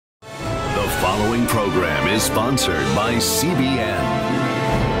following program is sponsored by CBN.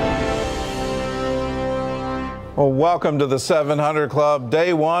 Well, welcome to the 700 Club.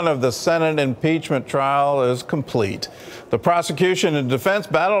 Day one of the Senate impeachment trial is complete. The prosecution and defense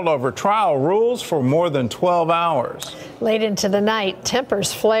battled over trial rules for more than 12 hours. Late into the night,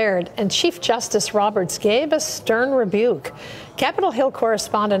 tempers flared, and Chief Justice Roberts gave a stern rebuke. Capitol Hill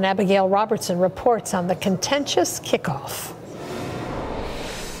correspondent Abigail Robertson reports on the contentious kickoff.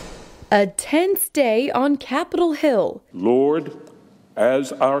 A tense day on Capitol Hill. Lord,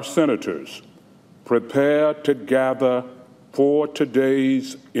 as our senators prepare to gather for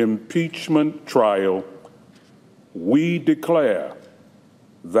today's impeachment trial, we declare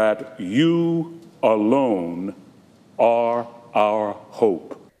that you alone are our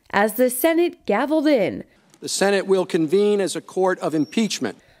hope. As the Senate gavelled in, the Senate will convene as a court of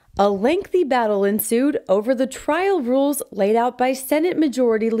impeachment. A lengthy battle ensued over the trial rules laid out by Senate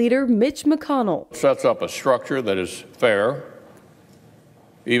Majority Leader Mitch McConnell. It sets up a structure that is fair,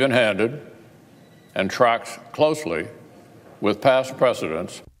 even-handed, and tracks closely with past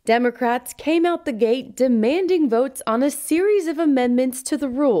precedents. Democrats came out the gate demanding votes on a series of amendments to the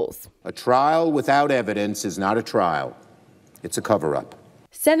rules. A trial without evidence is not a trial. It's a cover-up.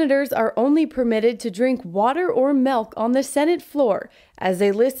 Senators are only permitted to drink water or milk on the Senate floor as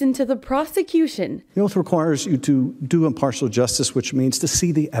they listen to the prosecution. The oath requires you to do impartial justice, which means to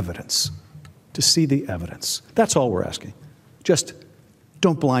see the evidence. To see the evidence. That's all we're asking. Just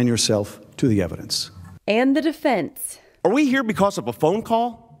don't blind yourself to the evidence. And the defense. Are we here because of a phone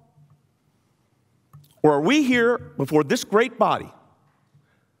call? Or are we here before this great body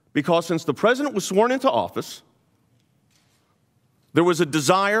because since the president was sworn into office, there was a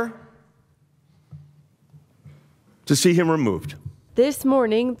desire to see him removed? This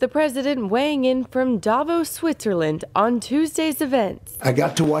morning, the president weighing in from Davos, Switzerland on Tuesday's events. I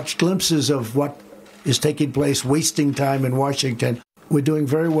got to watch glimpses of what is taking place, wasting time in Washington. We're doing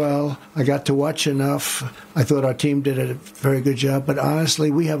very well. I got to watch enough. I thought our team did a very good job, but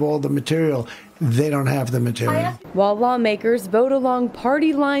honestly, we have all the material. They don't have the material. While lawmakers vote along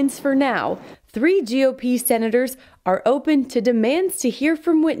party lines for now, 3 GOP senators are open to demands to hear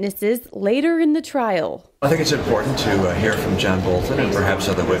from witnesses later in the trial. I think it's important to hear from John Bolton and perhaps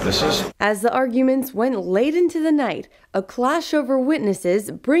other witnesses. As the arguments went late into the night, a clash over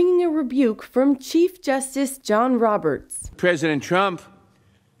witnesses bringing a rebuke from Chief Justice John Roberts. President Trump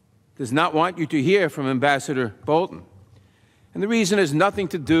does not want you to hear from Ambassador Bolton. And the reason has nothing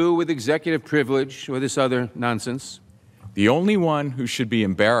to do with executive privilege or this other nonsense. The only one who should be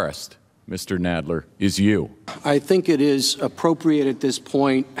embarrassed, Mr. Nadler, is you. I think it is appropriate at this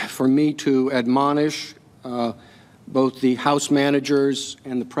point for me to admonish both the House managers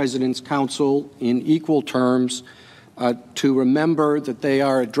and the President's counsel in equal terms to remember that they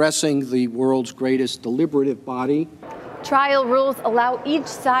are addressing the world's greatest deliberative body. Trial rules allow each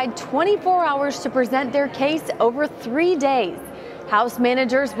side 24 hours to present their case over 3 days. House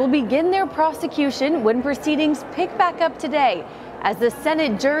managers will begin their prosecution when proceedings pick back up today as the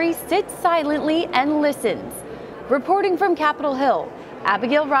Senate jury sits silently and listens. Reporting from Capitol Hill,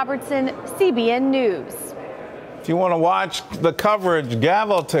 Abigail Robertson, CBN News. If you want to watch the coverage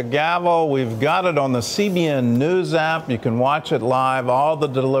gavel to gavel, we've got it on the CBN News app. You can watch it live, all the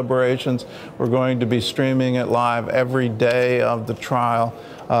deliberations. We're going to be streaming it live every day of the trial.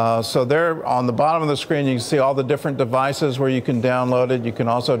 So there on the bottom of the screen, you can see all the different devices where you can download it. You can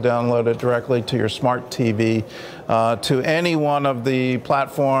also download it directly to your smart TV, to any one of the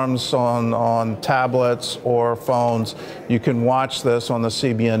platforms on tablets or phones. You can watch this on the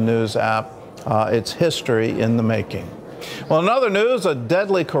CBN News app. It's history in the making. Well, in other news, a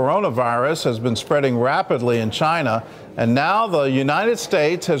deadly coronavirus has been spreading rapidly in China, and now the United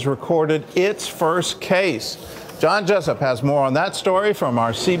States has recorded its first case. John Jessup has more on that story from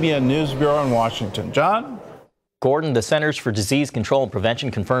our CBN News Bureau in Washington. John? Gordon, the Centers for Disease Control and Prevention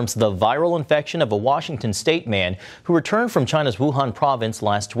confirms the viral infection of a Washington state man who returned from China's Wuhan province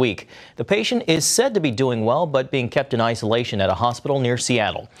last week. The patient is said to be doing well, but being kept in isolation at a hospital near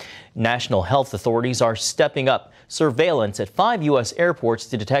Seattle. National health authorities are stepping up surveillance at 5 U.S. airports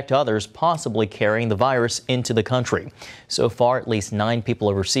to detect others possibly carrying the virus into the country. So far, at least 9 people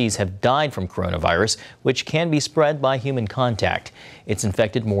overseas have died from coronavirus, which can be spread by human contact. It's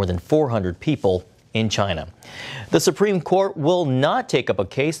infected more than 400 people in China. The Supreme Court will not take up a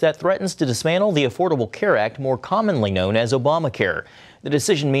case that threatens to dismantle the Affordable Care Act, more commonly known as Obamacare. The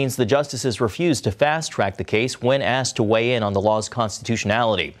decision means the justices refused to fast-track the case when asked to weigh in on the law's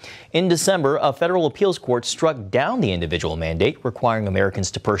constitutionality. In December, a federal appeals court struck down the individual mandate requiring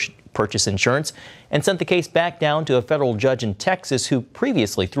Americans to purchase insurance and sent the case back down to a federal judge in Texas who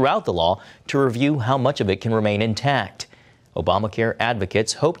previously threw out the law to review how much of it can remain intact. Obamacare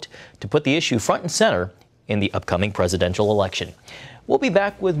advocates hoped to put the issue front and center in the upcoming presidential election. We'll be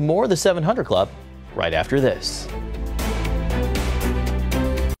back with more of the 700 Club right after this.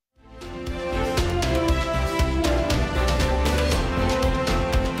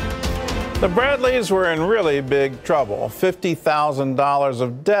 The Bradleys were in really big trouble, $50,000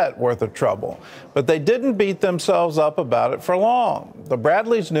 of debt worth of trouble. But they didn't beat themselves up about it for long. The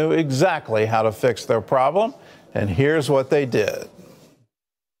Bradleys knew exactly how to fix their problem, and here's what they did.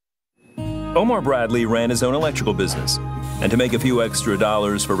 Omar Bradley ran his own electrical business. And to make a few extra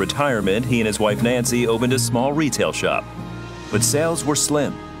dollars for retirement, he and his wife Nancy opened a small retail shop. But sales were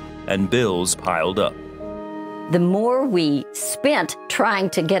slim, and bills piled up. The more we spent trying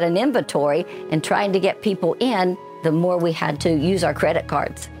to get an inventory and trying to get people in, the more we had to use our credit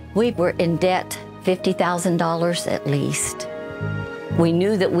cards. We were in debt $50,000 at least. We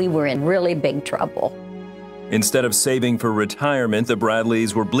knew that we were in really big trouble. Instead of saving for retirement, the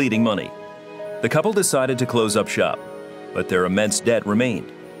Bradleys were bleeding money. The couple decided to close up shop, but their immense debt remained.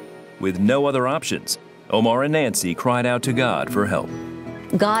 With no other options, Omar and Nancy cried out to God for help.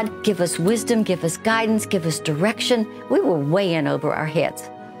 God, give us wisdom, give us guidance, give us direction. We were way in over our heads.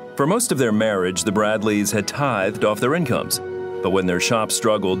 For most of their marriage, the Bradleys had tithed off their incomes. But when their shop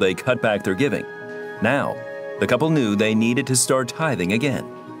struggled, they cut back their giving. Now, the couple knew they needed to start tithing again.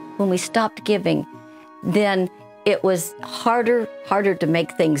 When we stopped giving, then it was harder to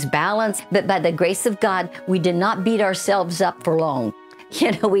make things balance. But by the grace of God, we did not beat ourselves up for long.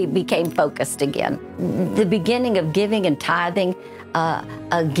 We became focused again. The beginning of giving and tithing,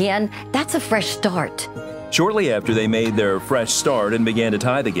 again, that's a fresh start. Shortly after they made their fresh start and began to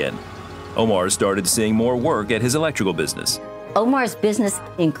tithe again, Omar started seeing more work at his electrical business. Omar's business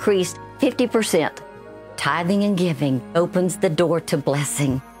increased 50%. Tithing and giving opens the door to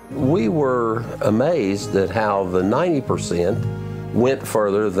blessing. We were amazed at how the 90% went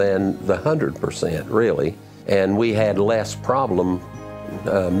further than the 100%, really, and we had less problem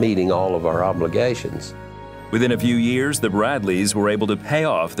meeting all of our obligations. Within a few years, the Bradleys were able to pay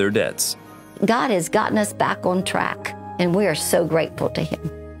off their debts. God has gotten us back on track, and we are so grateful to Him.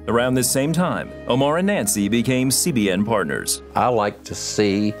 Around this same time, Omar and Nancy became CBN partners. I like to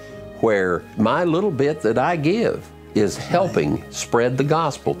see where my little bit that I give is helping spread the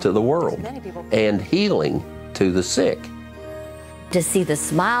gospel to the world and healing to the sick. To see the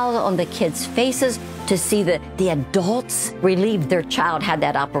smile on the kids' faces, to see the adults relieved their child had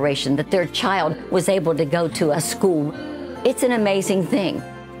that operation, that their child was able to go to a school. It's an amazing thing.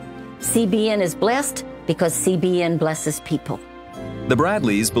 CBN is blessed because CBN blesses people. The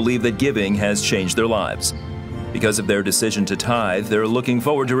Bradleys believe that giving has changed their lives. Because of their decision to tithe, they're looking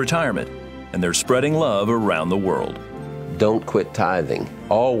forward to retirement, and they're spreading love around the world. Don't quit tithing.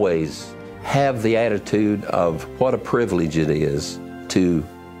 Always have the attitude of what a privilege it is to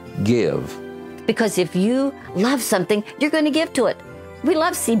give. Because if you love something, you're going to give to it. We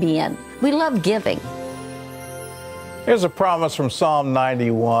love CBN. We love giving. Here's a promise from Psalm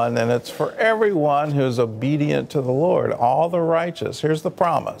 91, and it's for everyone who's obedient to the Lord, all the righteous. Here's the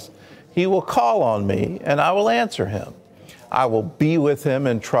promise. He will call on me, and I will answer him. I will be with him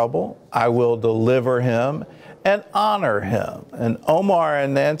in trouble. I will deliver him and honor him. And Omar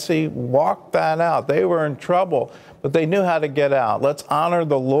and Nancy walked that out. They were in trouble, but they knew how to get out. Let's honor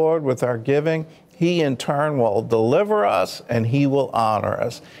the Lord with our giving. He, in turn, will deliver us, and he will honor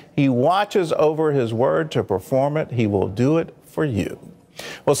us. He watches over his word to perform it. He will do it for you.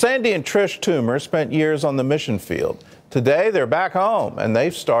 Well, Sandy and Trish Toomer spent years on the mission field. Today, they're back home, and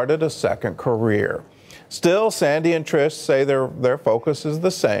they've started a second career. Still, Sandy and Trish say their focus is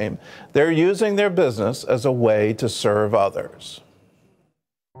the same. They're using their business as a way to serve others.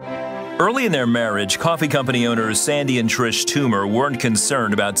 Early in their marriage, coffee company owners Sandy and Trish Toomer weren't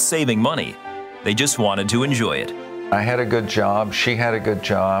concerned about saving money. They just wanted to enjoy it. I had a good job. She had a good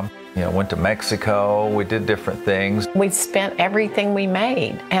job. Went to Mexico. We did different things. We spent everything we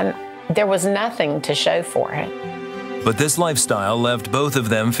made, and there was nothing to show for it. But this lifestyle left both of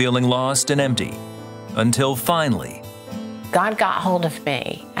them feeling lost and empty. Until finally, God got hold of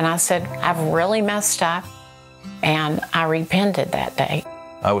me, and I said, I've really messed up, and I repented that day.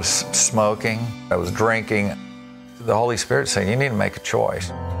 I was smoking. I was drinking. The Holy Spirit said, you need to make a choice.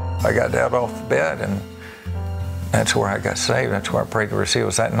 I got out off the bed, and that's where I got saved. That's where I prayed to receive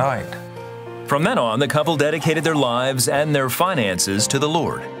us that night. From then on, the couple dedicated their lives and their finances to the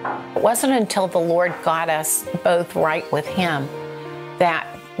Lord. It wasn't until the Lord got us both right with Him that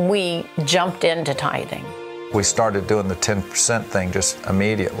we jumped into tithing. We started doing the 10% thing just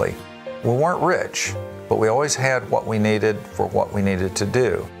immediately. We weren't rich, but we always had what we needed for what we needed to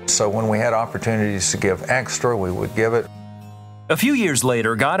do. So when we had opportunities to give extra, we would give it. A few years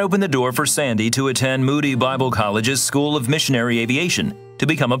later, God opened the door for Sandy to attend Moody Bible College's School of Missionary Aviation to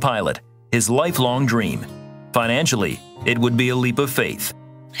become a pilot, his lifelong dream. Financially, it would be a leap of faith.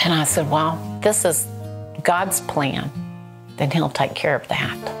 And I said, well, this is God's plan. Then He'll take care of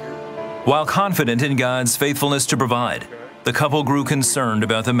that. While confident in God's faithfulness to provide, the couple grew concerned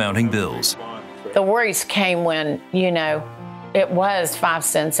about the mounting bills. The worries came when, it was 5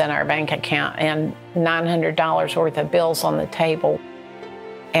 cents in our bank account and $900 worth of bills on the table.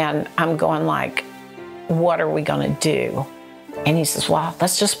 And I'm going like, what are we going to do? And he says, well,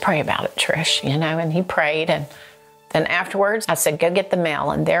 let's just pray about it, Trish, and he prayed. And then afterwards, I said, go get the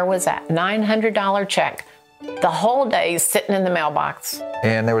mail. And there was that $900 check, the whole day sitting in the mailbox.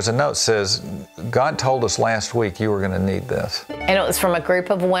 And there was a note that says, God told us last week you were going to need this. And it was from a group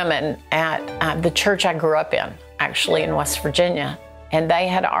of women at the church I grew up in, actually in West Virginia. And they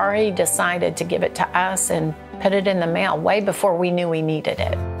had already decided to give it to us and put it in the mail way before we knew we needed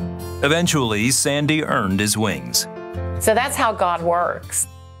it. Eventually, Sandy earned his wings. So that's how God works.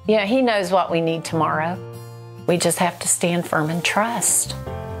 He knows what we need tomorrow. We just have to stand firm and trust.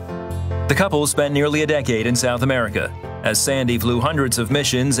 The couple spent nearly a decade in South America, as Sandy flew hundreds of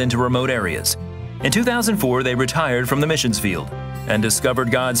missions into remote areas. In 2004, they retired from the missions field and discovered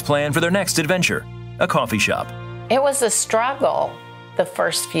God's plan for their next adventure, a coffee shop. It was a struggle the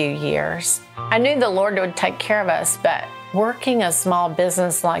first few years. I knew the Lord would take care of us, but working a small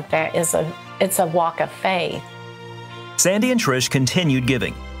business like that it's a walk of faith. Sandy and Trish continued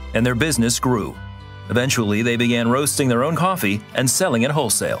giving, and their business grew. Eventually, they began roasting their own coffee and selling it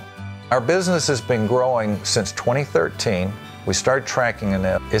wholesale. Our business has been growing since 2013. We started tracking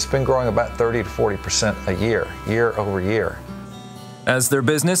it. It's been growing about 30 to 40% a year, year over year. As their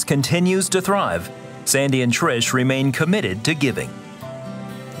business continues to thrive, Sandy and Trish remain committed to giving.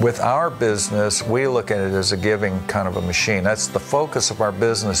 With our business, we look at it as a giving kind of a machine. That's the focus of our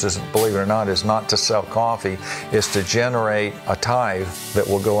business, is, believe it or not, is not to sell coffee, is to generate a tithe that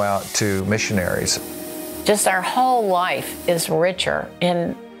will go out to missionaries. Just our whole life is richer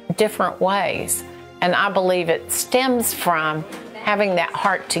in different ways. And I believe it stems from having that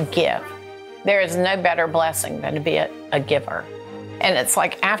heart to give. There is no better blessing than to be a giver. And it's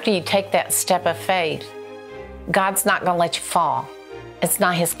like after you take that step of faith, God's not going to let you fall. It's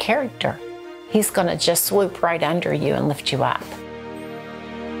not His character. He's going to just swoop right under you and lift you up.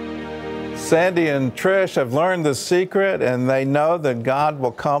 Sandy and Trish have learned the secret, and they know that God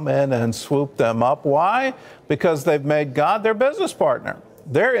will come in and swoop them up. Why? Because they've made God their business partner.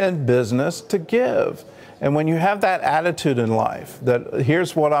 They're in business to give. And when you have that attitude in life, that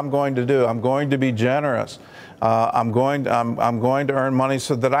here's what I'm going to do, I'm going to be generous, I'm going to earn money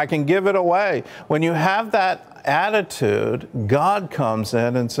so that I can give it away. When you have that attitude, God comes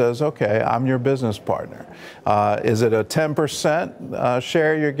in and says, okay, I'm your business partner. Is it a 10%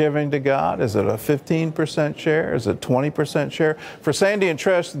 share you're giving to God? Is it a 15% share? Is it 20% share? For Sandy and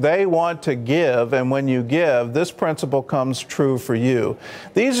Trish, they want to give, and when you give, this principle comes true for you.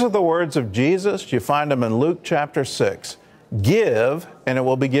 These are the words of Jesus. You find them in Luke chapter 6. Give, and it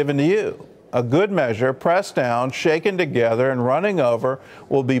will be given to you. A good measure, pressed down, shaken together, and running over,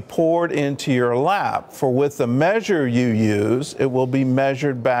 will be poured into your lap. For with the measure you use, it will be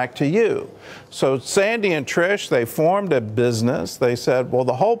measured back to you. So Sandy and Trish, they formed a business. They said, well,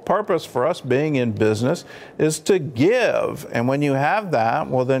 the whole purpose for us being in business is to give. And when you have that,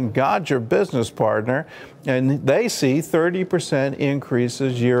 well, then God's your business partner. And they see 30%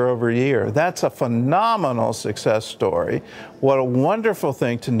 increases year over year. That's a phenomenal success story. What a wonderful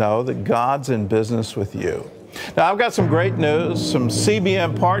thing to know that God's in business with you. Now, I've got some great news. Some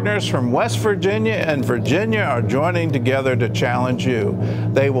CBN partners from West Virginia and Virginia are joining together to challenge you.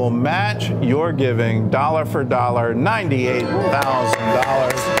 They will match your giving dollar for dollar,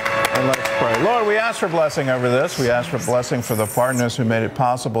 $98,000. And let's pray. Lord, we ask for blessing over this. We ask for blessing for the partners who made it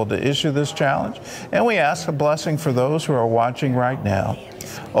possible to issue this challenge. And we ask a blessing for those who are watching right now.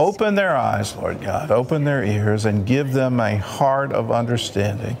 Open their eyes, Lord God, open their ears, and give them a heart of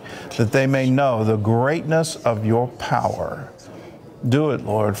understanding that they may know the greatness of your power. Do it,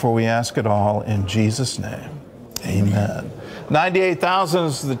 Lord, for we ask it all in Jesus' name. Amen. $98,000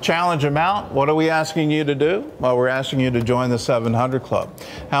 is the challenge amount. What are we asking you to do? Well, we're asking you to join the 700 Club.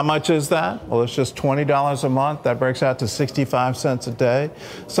 How much is that? Well, it's just $20 a month. That breaks out to 65 cents a day.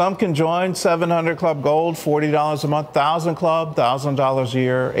 Some can join 700 Club Gold, $40 a month. 1,000 Club, $1,000 a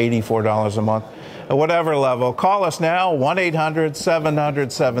year, $84 a month. At whatever level, call us now,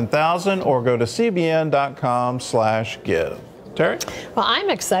 1-800-700-7000, or go to cbn.com/give. Terry? Well, I'm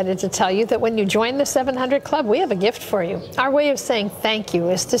excited to tell you that when you join the 700 Club, we have a gift for you. Our way of saying thank you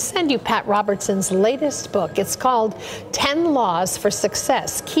is to send you Pat Robertson's latest book. It's called 10 Laws for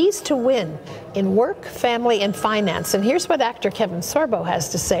Success, Keys to Win in Work, Family, and Finance. And here's what actor Kevin Sorbo has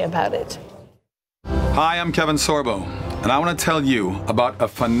to say about it. Hi, I'm Kevin Sorbo, and I want to tell you about a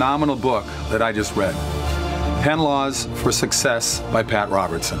phenomenal book that I just read, 10 Laws for Success by Pat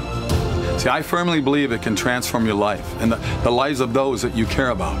Robertson. See, I firmly believe it can transform your life and the lives of those that you care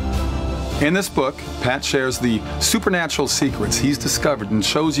about. In this book, Pat shares the supernatural secrets he's discovered and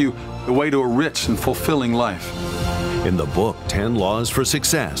shows you the way to a rich and fulfilling life. In the book, 10 Laws for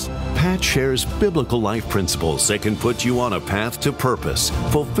Success, Pat shares biblical life principles that can put you on a path to purpose,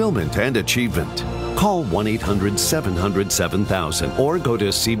 fulfillment, and achievement. Call 1-800-700-7000 or go to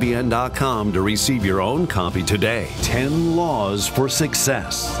cbn.com to receive your own copy today. 10 Laws for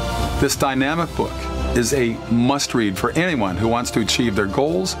Success. This dynamic book is a must-read for anyone who wants to achieve their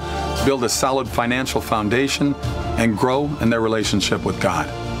goals, build a solid financial foundation, and grow in their relationship with God.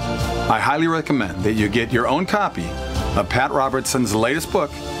 I highly recommend that you get your own copy of Pat Robertson's latest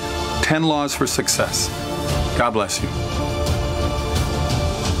book, 10 Laws for Success. God bless you.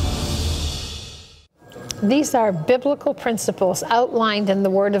 These are biblical principles outlined in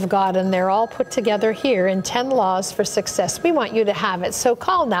the Word of God, and they're all put together here in 10 Laws for Success. We want you to have it. So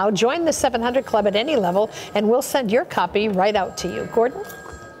call now, join the 700 Club at any level, and we'll send your copy right out to you. Gordon?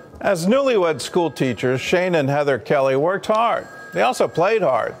 As newlywed school teachers, Shane and Heather Kelly worked hard. They also played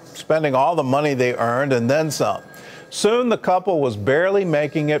hard, spending all the money they earned and then some. Soon the couple was barely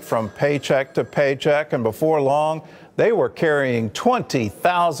making it from paycheck to paycheck, and before long, they were carrying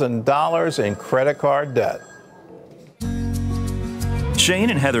 $20,000 in credit card debt. Shane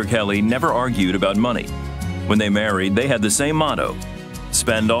and Heather Kelly never argued about money. When they married, they had the same motto: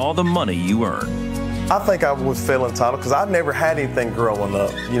 spend all the money you earn. I think I would feel entitled because I never had anything growing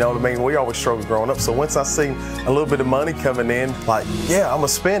up. You know what I mean? We always struggled growing up. So once I seen a little bit of money coming in, like, yeah, I'm going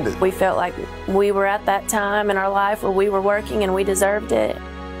to spend it. We felt like we were at that time in our life where we were working and we deserved it.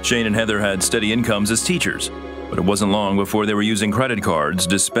 Shane and Heather had steady incomes as teachers, but it wasn't long before they were using credit cards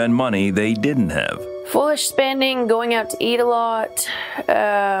to spend money they didn't have. Foolish spending, going out to eat a lot,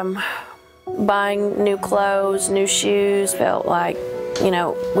 buying new clothes, new shoes, felt like, you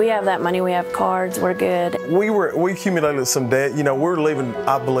know, we have that money, we have cards, we're good. We accumulated some debt. You know, we're living,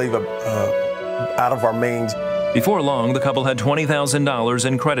 I believe, out of our means. Before long, the couple had $20,000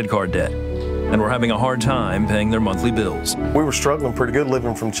 in credit card debt and were having a hard time paying their monthly bills. We were struggling pretty good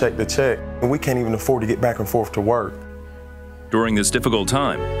living from check to check, and we can't even afford to get back and forth to work. During this difficult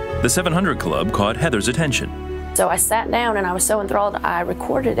time, the 700 Club caught Heather's attention. So I sat down and I was so enthralled, I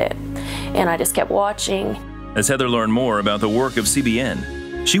recorded it, and I just kept watching. As Heather learned more about the work of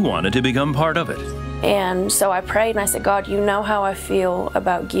CBN, she wanted to become part of it. And so I prayed and I said, God, you know how I feel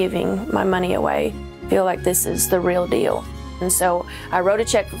about giving my money away. I feel like this is the real deal. And so I wrote a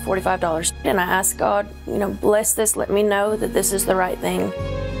check for $45 and I asked God, you know, bless this, let me know that this is the right thing.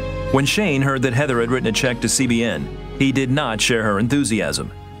 When Shane heard that Heather had written a check to CBN, he did not share her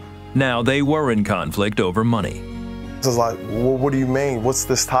enthusiasm. Now they were in conflict over money. I was like, well, what do you mean? What's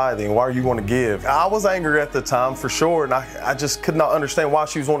this tithing? Why are you want to give? I was angry at the time for sure, and I just could not understand why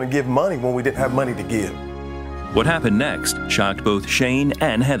she was wanting to give money when we didn't have money to give. What happened next shocked both Shane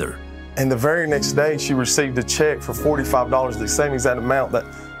and Heather. And the very next day, she received a check for $45, the same exact amount that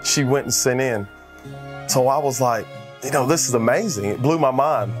she went and sent in. So I was like, you know, this is amazing. It blew my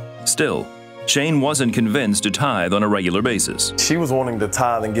mind. Still, Shane wasn't convinced to tithe on a regular basis. She was wanting to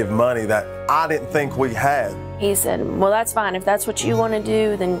tithe and give money that I didn't think we had. He said, well, that's fine. If that's what you want to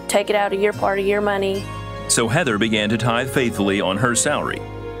do, then take it out of your part of your money. So Heather began to tithe faithfully on her salary.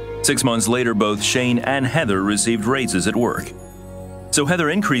 6 months later, both Shane and Heather received raises at work. So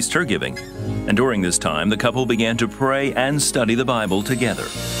Heather increased her giving, and during this time, the couple began to pray and study the Bible together.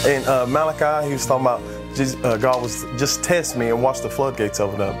 In Malachi, he was talking about God was just test me and watch the floodgates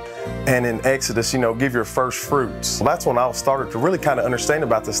open up. And in Exodus, you know, give your first fruits. Well, that's when I started to really kind of understand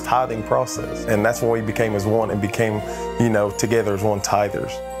about this tithing process. And that's when we became as one and became, you know, together as one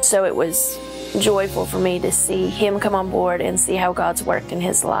tithers. So it was joyful for me to see him come on board and see how God's worked in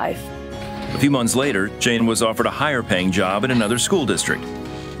his life. A few months later, Shane was offered a higher paying job in another school district,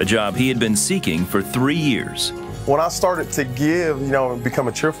 a job he had been seeking for 3 years. When I started to give, and become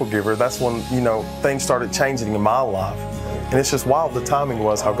a cheerful giver, that's when, things started changing in my life. And it's just wild the timing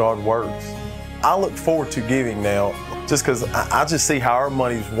was, how God works. I look forward to giving now just because I just see how our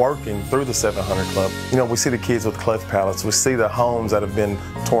money's working through the 700 Club. We see the kids with cleft palates. We see the homes that have been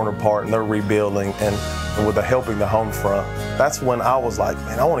torn apart and they're rebuilding and with the helping the home front. That's when I was like,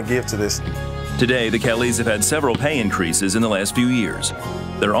 man, I want to give to this. Today, the Kellys have had several pay increases in the last few years.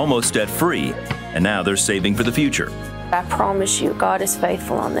 They're almost debt-free, and now they're saving for the future. I promise you, God is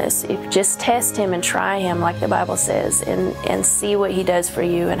faithful on this. Just test Him and try Him, like the Bible says, and see what He does for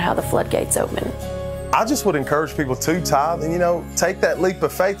you and how the floodgates open. I just would encourage people to tithe and, take that leap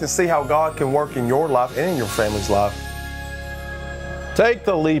of faith and see how God can work in your life and in your family's life. Take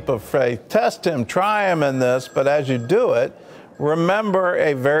the leap of faith. Test Him, try Him in this, but as you do it, remember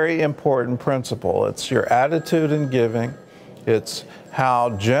a very important principle. It's your attitude in giving. It's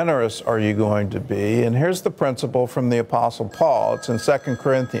how generous are you going to be? And here's the principle from the Apostle Paul. It's in 2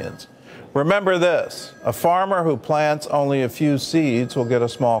 Corinthians. Remember this, a farmer who plants only a few seeds will get a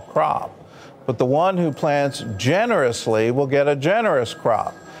small crop, but the one who plants generously will get a generous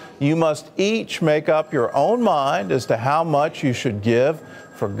crop. You must each make up your own mind as to how much you should give,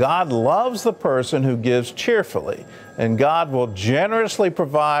 for God loves the person who gives cheerfully, and God will generously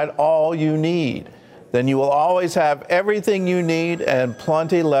provide all you need. Then you will always have everything you need and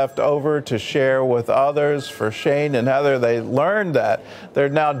plenty left over to share with others. For Shane and Heather, they learned that. They're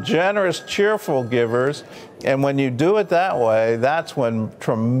now generous, cheerful givers. And when you do it that way, that's when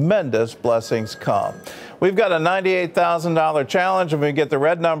tremendous blessings come. We've got a $98,000 challenge, and we get the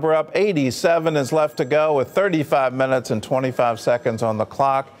red number up. 87 is left to go with 35 minutes and 25 seconds on the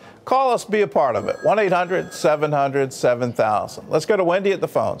clock. Call us, be a part of it. 1-800-700-7000. Let's go to Wendy at the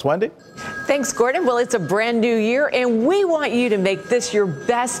phones. Wendy? Thanks, Gordon. Well, it's a brand new year, and we want you to make this your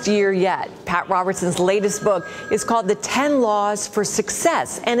best year yet. Pat Robertson's latest book is called The 10 Laws for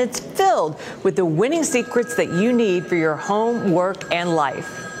Success, and it's filled with the winning secrets that you need for your home, work, and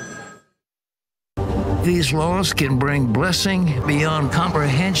life. These laws can bring blessing beyond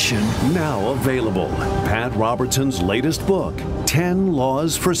comprehension. Now available, Pat Robertson's latest book, 10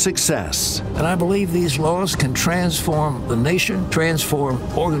 Laws for Success. And I believe these laws can transform the nation, transform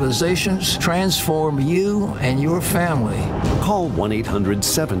organizations, transform you and your family. Call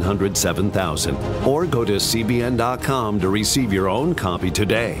 1-800-700-7000 or go to CBN.com to receive your own copy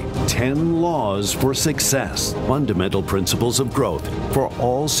today. 10 Laws for Success. Fundamental principles of growth for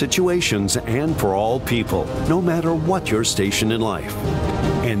all situations and for all people, no matter what your station in life.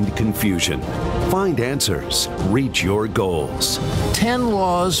 End confusion. Find answers. Reach your goals. 10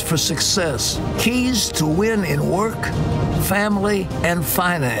 Laws for Success. Keys to win in work, family, and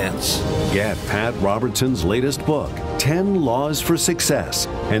finance. Get Pat Robertson's latest book, 10 Laws for Success,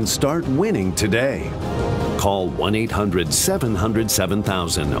 and start winning today. Call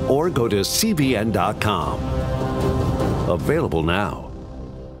 1-800-700-7000 or go to CBN.com. Available now.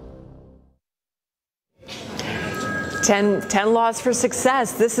 10 Laws for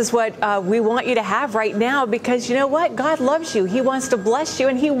Success. This is what we want you to have right now, because you know what? God loves you. He wants to bless you,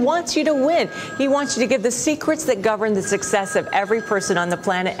 and He wants you to win. He wants you to give the secrets that govern the success of every person on the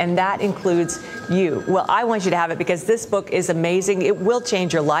planet, and that includes you. Well, I want you to have it because this book is amazing. It will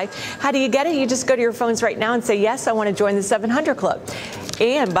change your life. How do you get it? You just go to your phones right now and say, yes, I want to join the 700 Club.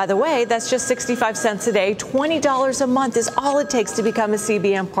 And by the way, that's just 65 cents a day. $20 a month is all it takes to become a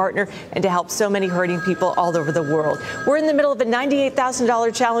CBN partner and to help so many hurting people all over the world. We're in the middle of a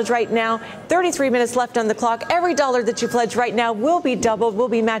 $98,000 challenge right now. 33 minutes left on the clock. Every dollar that you pledge right now will be doubled, will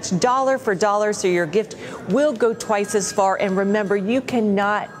be matched dollar for dollar, so your gift will go twice as far. And remember, you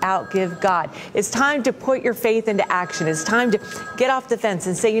cannot outgive God. It's time to put your faith into action. It's time to get off the fence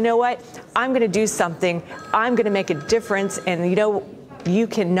and say, you know what? I'm going to do something. I'm going to make a difference. And you know, you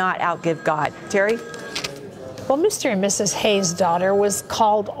cannot outgive God. Terry? Well, Mr. and Mrs. Hayes' daughter was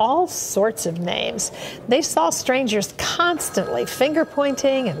called all sorts of names. They saw strangers constantly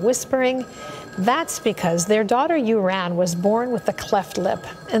finger-pointing and whispering. That's because their daughter, Yuran, was born with a cleft lip,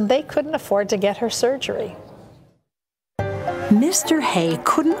 and they couldn't afford to get her surgery. Mr. Hay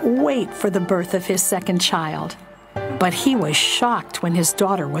couldn't wait for the birth of his second child, but he was shocked when his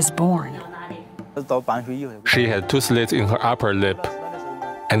daughter was born. She had 2 slits in her upper lip,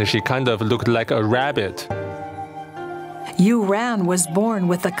 and she kind of looked like a rabbit. Yuran was born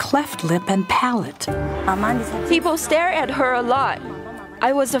with a cleft lip and palate. People stare at her a lot.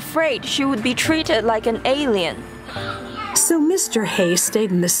 I was afraid she would be treated like an alien. So Mr. Hay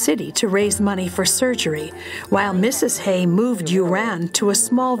stayed in the city to raise money for surgery, while Mrs. Hay moved Yuran to a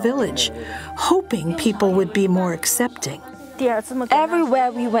small village, hoping people would be more accepting.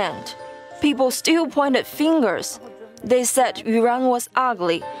 Everywhere we went, People still pointed fingers. They said Yuran was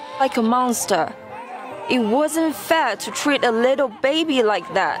ugly, like a monster. It wasn't fair to treat a little baby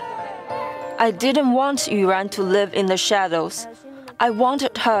like that. I didn't want Yuran to live in the shadows. I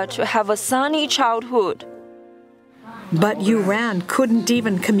wanted her to have a sunny childhood. But Yuran couldn't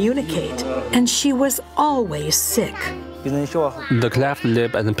even communicate, and she was always sick. The cleft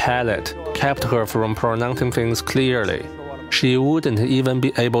lip and palate kept her from pronouncing things clearly. She wouldn't even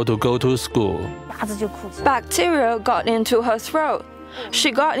be able to go to school. Bacteria got into her throat.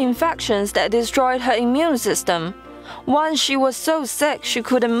 She got infections that destroyed her immune system. Once she was so sick she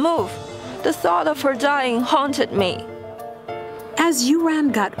couldn't move. The thought of her dying haunted me. As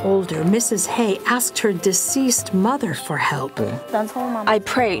Yuran got older, Mrs. Hay asked her deceased mother for help. I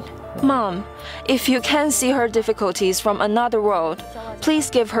prayed, "Mom, if you can see her difficulties from another world, please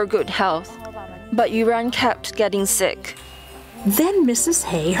give her good health." But Yuran kept getting sick. Then Mrs.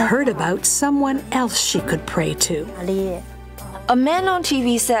 Hay heard about someone else she could pray to. A man on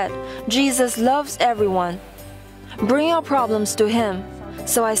TV said, "Jesus loves everyone. Bring your problems to him."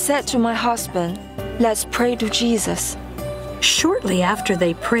 So I said to my husband, "Let's pray to Jesus." Shortly after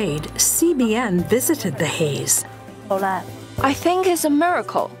they prayed, CBN visited the Hays. I think it's a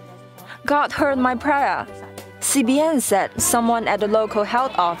miracle. God heard my prayer. CBN said someone at the local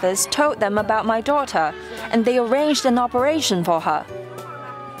health office told them about my daughter, and they arranged an operation for her.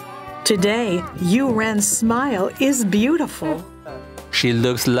 Today, Yuran's smile is beautiful. She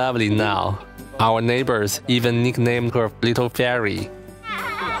looks lovely now. Our neighbors even nicknamed her Little Fairy.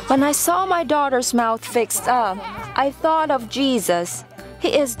 When I saw my daughter's mouth fixed up, I thought of Jesus. He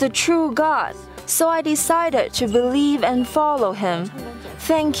is the true God, so I decided to believe and follow him.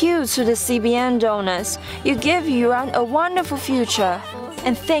 Thank you to the CBN donors. You give Yuran a wonderful future.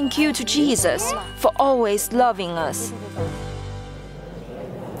 And thank you to Jesus for always loving us.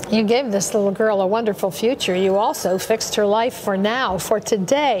 You gave this little girl a wonderful future. You also fixed her life for now, for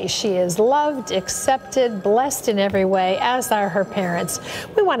today. She is loved, accepted, blessed in every way, as are her parents.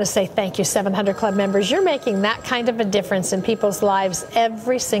 We want to say thank you, 700 Club members. You're making that kind of a difference in people's lives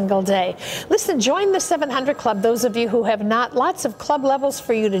every single day. Listen, join the 700 Club. Those of you who have not, lots of club levels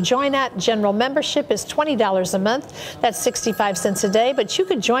for you to join at. General membership is $20 a month. That's 65 cents a day. But you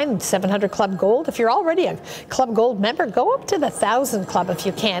could join 700 Club Gold. If you're already a Club Gold member, go up to the 1,000 Club if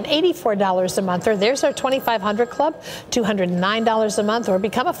you can. $84 a month, or there's our 2,500 Club, $209 a month, or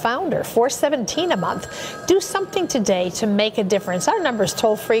become a founder, $417 a month. Do something today to make a difference. Our number's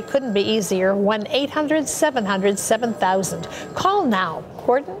toll free, couldn't be easier. 1-800-700-7000. Call now.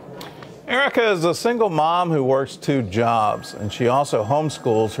 Gordon? Erica is a single mom who works 2 jobs, and she also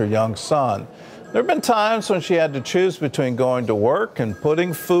homeschools her young son. There have been times when she had to choose between going to work and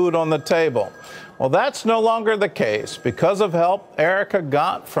putting food on the table. Well, that's no longer the case because of help Erica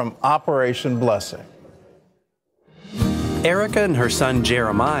got from Operation Blessing. Erica and her son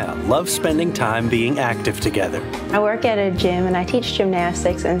Jeremiah love spending time being active together. I work at a gym and I teach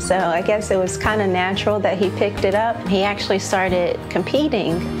gymnastics, and so I guess it was kind of natural that he picked it up. He actually started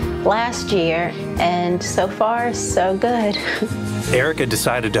competing last year, and so far, so good. Erica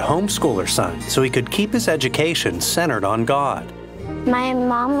decided to homeschool her son so he could keep his education centered on God. My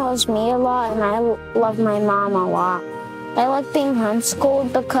mom loves me a lot, and I love my mom a lot. I like being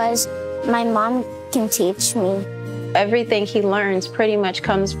homeschooled because my mom can teach me. Everything he learns pretty much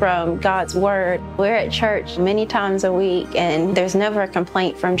comes from God's Word. We're at church many times a week, and there's never a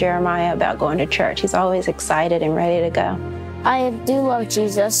complaint from Jeremiah about going to church. He's always excited and ready to go. I do love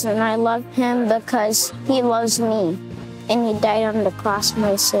Jesus, and I love him because he loves me, and he died on the cross for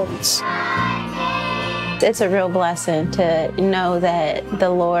my sins. It's a real blessing to know that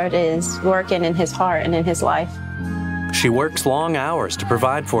the Lord is working in his heart and in his life. She works long hours to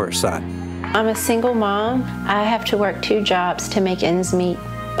provide for her son. I'm a single mom. I have to work 2 jobs to make ends meet.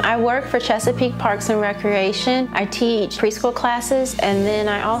 I work for Chesapeake Parks and Recreation. I teach preschool classes, and then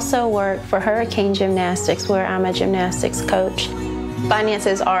I also work for Hurricane Gymnastics, where I'm a gymnastics coach.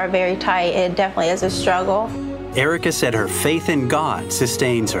 Finances are very tight. It definitely is a struggle. Erica said her faith in God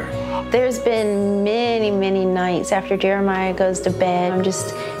sustains her. There's been many nights after Jeremiah goes to bed, I'm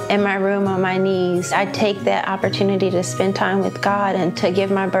just in my room on my knees. I take that opportunity to spend time with God and to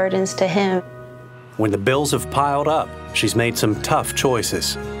give my burdens to him. When the bills have piled up, she's made some tough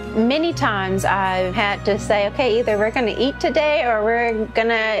choices. Many times I've had to say, okay, either we're going to eat today or we're going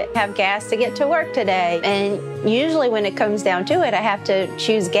to have gas to get to work today. And usually when it comes down to it, I have to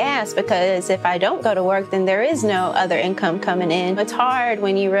choose gas, because if I don't go to work, then there is no other income coming in. It's hard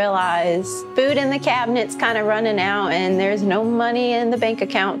when you realize food in the cabinet's kind of running out and there's no money in the bank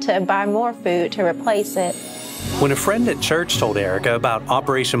account to buy more food to replace it. When a friend at church told Erica about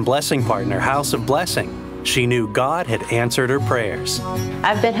Operation Blessing Partner House of Blessing, she knew God had answered her prayers.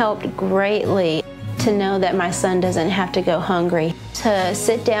 I've been helped greatly to know that my son doesn't have to go hungry. To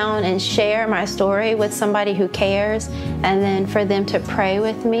sit down and share my story with somebody who cares, and then for them to pray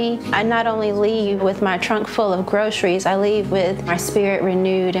with me. I not only leave with my trunk full of groceries, I leave with my spirit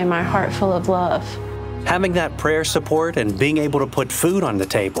renewed and my heart full of love. Having that prayer support and being able to put food on the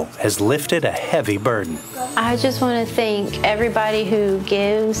table has lifted a heavy burden. I just want to thank everybody who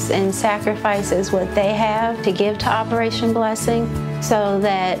gives and sacrifices what they have to give to Operation Blessing, so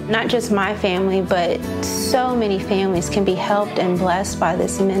that not just my family, but so many families can be helped and blessed by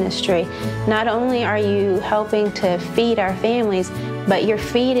this ministry. Not only are you helping to feed our families, but you're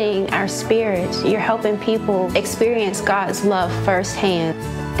feeding our spirits. You're helping people experience God's love firsthand.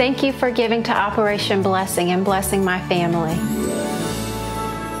 Thank you for giving to Operation Blessing and blessing my family.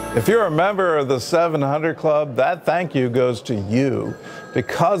 If you're a member of the 700 Club, that thank you goes to you.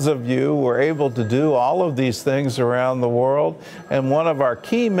 Because of you, we're able to do all of these things around the world. And one of our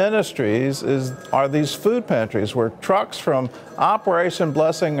key ministries are these food pantries, where trucks from Operation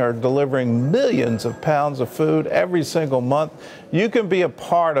Blessing are delivering millions of pounds of food every single month. You can be a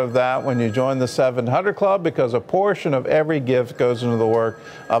part of that when you join the 700 Club, because a portion of every gift goes into the work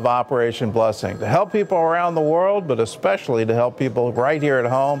of Operation Blessing, to help people around the world, but especially to help people right here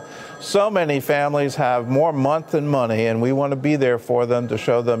at home. So many families have more month than money, and we want to be there for them to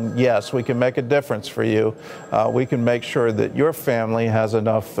show them, yes, we can make a difference for you. We can make sure that your family has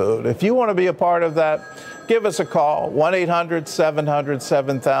enough food. If you want to be a part of that, give us a call,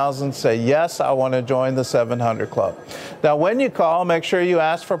 1-800-700-7000. Say, yes, I want to join the 700 Club. Now, when you call, make sure you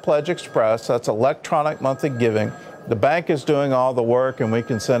ask for Pledge Express. That's electronic monthly giving. The bank is doing all the work, and we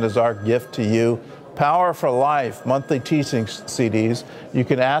can send as our gift to you. Power for Life monthly teaching CDs. You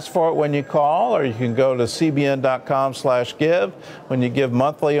can ask for it when you call, or you can go to cbn.com/give. When you give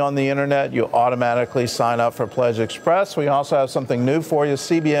monthly on the internet, you automatically sign up for Pledge Express. We also have something new for you.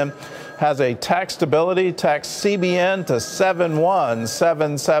 CBN has a textability. Text CBN to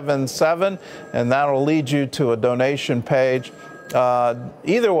 71777, and that'll lead you to a donation page.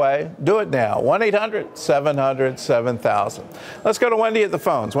 Either way, do it now. 1-800-700-7000. Let's go to Wendy at the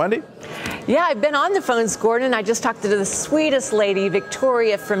phones. Wendy? Yeah, I've been on the phones, Gordon. I just talked to the sweetest lady,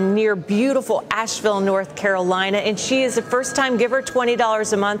 Victoria, from near beautiful Asheville, North Carolina, and she is a first-time giver,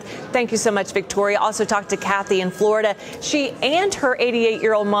 $20 a month. Thank you so much, Victoria. Also talked to Kathy in Florida. She and her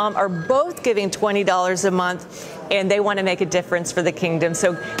 88-year-old mom are both giving $20 a month, and they want to make a difference for the kingdom.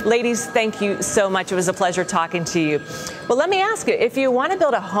 So, ladies, thank you so much. It was a pleasure talking to you. Well, let me ask you, if you want to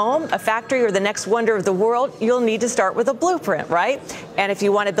build a home, a factory, or the next wonder of the world, you'll need to start with a blueprint, right? And if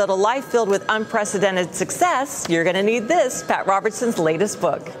you want to build a life filled with unprecedented success, you're going to need this, Pat Robertson's latest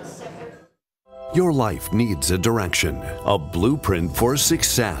book. Your life needs a direction, a blueprint for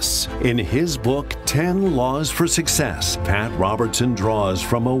success. In his book, 10 Laws for Success, Pat Robertson draws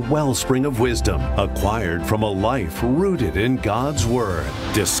from a wellspring of wisdom acquired from a life rooted in God's Word.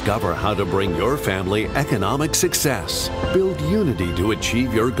 Discover how to bring your family economic success, build unity to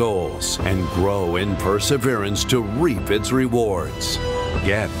achieve your goals, and grow in perseverance to reap its rewards.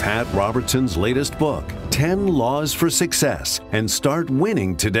 Get Pat Robertson's latest book, 10 Laws for Success, and start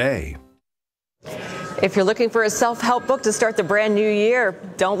winning today. If you're looking for a self-help book to start the brand new year,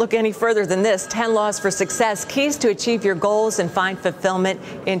 don't look any further than this, 10 Laws for Success, Keys to Achieve Your Goals and Find Fulfillment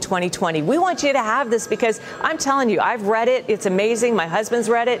in 2020. We want you to have this because I'm telling you, I've read it. It's amazing. My husband's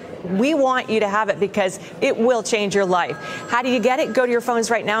read it. We want you to have it because it will change your life. How do you get it? Go to your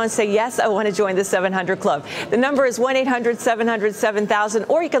phones right now and say, yes, I want to join the 700 Club. The number is 1-800-700-7000,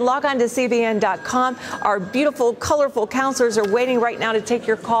 or you can log on to CBN.com. Our beautiful, colorful counselors are waiting right now to take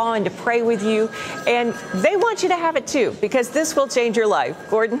your call and to pray with you. And they want you to have it too, because this will change your life.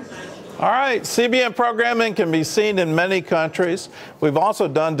 Gordon? All right, CBN programming can be seen in many countries. We've also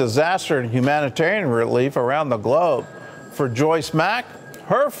done disaster and humanitarian relief around the globe. For Joyce Mack,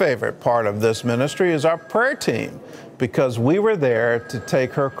 her favorite part of this ministry is our prayer team, because we were there to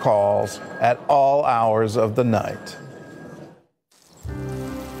take her calls at all hours of the night.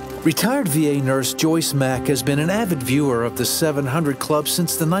 Retired VA nurse Joyce Mack has been an avid viewer of the 700 Club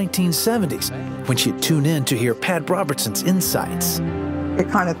since the 1970s, when she'd tune in to hear Pat Robertson's insights. It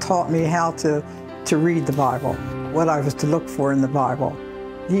kind of taught me how to read the Bible, what I was to look for in the Bible.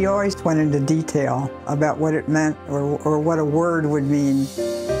 He always went into detail about what it meant or what a word would mean.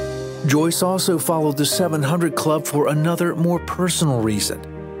 Joyce also followed the 700 Club for another, more personal reason.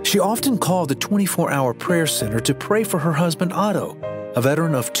 She often called the 24-hour prayer center to pray for her husband Otto, a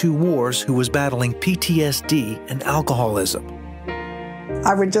veteran of 2 wars who was battling PTSD and alcoholism.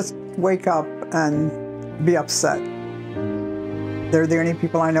 I would just wake up and be upset. They're the only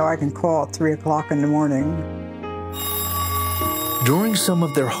people I know I can call at 3 o'clock in the morning. During some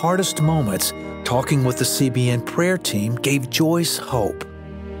of their hardest moments, talking with the CBN prayer team gave Joyce hope.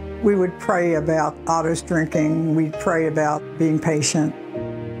 We would pray about Otto's drinking. We'd pray about being patient.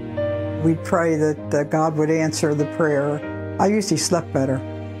 We'd pray that God would answer the prayer. I usually slept better.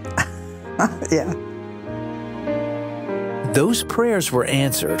 Yeah. Those prayers were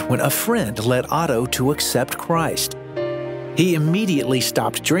answered when a friend led Otto to accept Christ. He immediately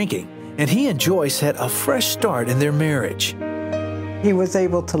stopped drinking, and he and Joyce had a fresh start in their marriage. He was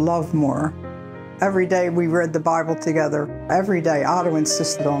able to love more. Every day we read the Bible together. Every day. Otto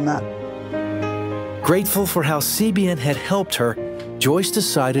insisted on that. Grateful for how CBN had helped her, Joyce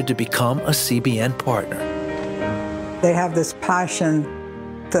decided to become a CBN partner. They have this passion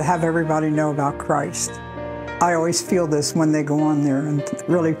to have everybody know about Christ. I always feel this when they go on there and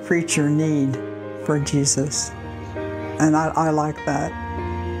really preach your need for Jesus. And I like that.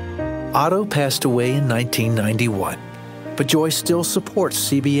 Otto passed away in 1991, but Joyce still supports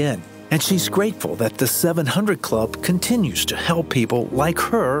CBN, and she's grateful that the 700 Club continues to help people like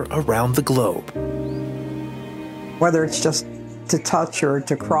her around the globe. Whether it's just to touch or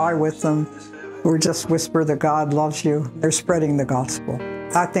to cry with them, or just whisper that God loves you, they're spreading the gospel.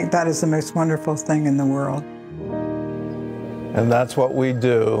 I think that is the most wonderful thing in the world. And that's what we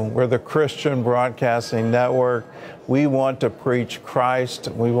do. We're the Christian Broadcasting Network. We want to preach Christ.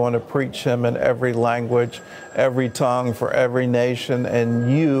 We want to preach Him in every language, every tongue, for every nation.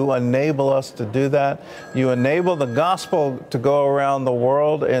 And you enable us to do that. You enable the gospel to go around the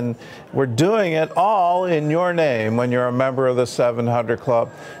world. And we're doing it all in your name when you're a member of the 700 Club.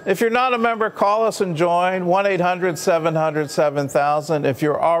 If you're not a member, call us and join. 1-800-700-7000. If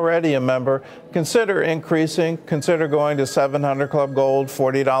you're already a member, consider increasing. Consider going to 700 Club Gold,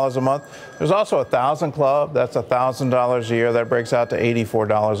 $40 a month. There's also a 1,000 Club. That's $1,000 a year. That breaks out to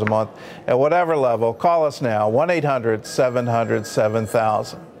 $84 a month. At whatever level, call us now,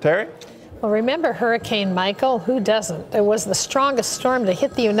 1-800-700-7000. Terry? Well, remember Hurricane Michael? Who doesn't? It was the strongest storm to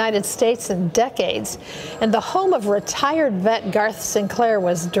hit the United States in decades, and the home of retired vet Garth Sinclair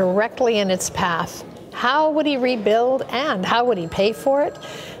was directly in its path. How would he rebuild, and how would he pay for it?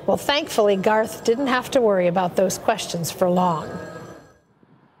 Well, thankfully, Garth didn't have to worry about those questions for long.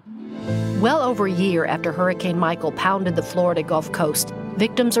 Well over a year after Hurricane Michael pounded the Florida Gulf Coast,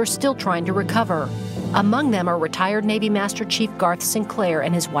 victims are still trying to recover. Among them are retired Navy Master Chief Garth Sinclair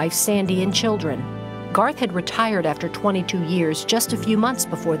and his wife Sandy and children. Garth had retired after 22 years just a few months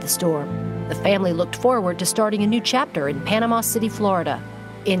before the storm. The family looked forward to starting a new chapter in Panama City, Florida.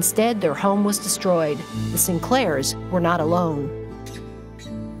 Instead, their home was destroyed. The Sinclairs were not alone.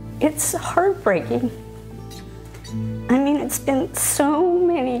 It's heartbreaking. I mean, it's been so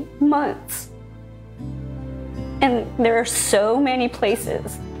many months. And there are so many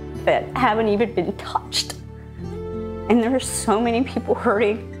places that haven't even been touched. And there are so many people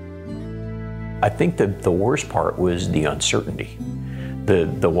hurting. I think that the worst part was the uncertainty,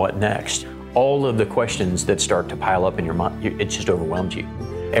 the what next. All of the questions that start to pile up in your mind, it just overwhelmed you.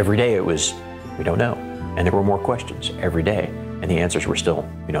 Every day it was, we don't know. And there were more questions every day. And the answers were still,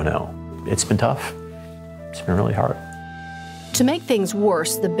 we don't know. It's been tough. It's been really hard. To make things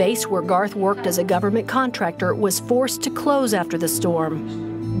worse, the base where Garth worked as a government contractor was forced to close after the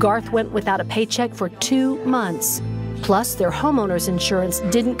storm. Garth went without a paycheck for 2 months. Plus, their homeowner's insurance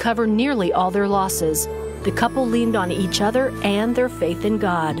didn't cover nearly all their losses. The couple leaned on each other and their faith in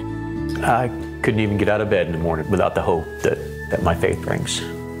God. I couldn't even get out of bed in the morning without the hope that my faith brings.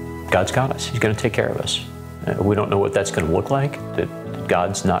 God's got us. He's going to take care of us. We don't know what that's going to look like, that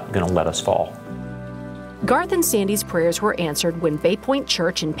God's not going to let us fall. Garth and Sandy's prayers were answered when Bay Point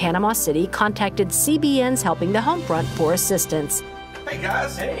Church in Panama City contacted CBN's Helping the Homefront for assistance. Hey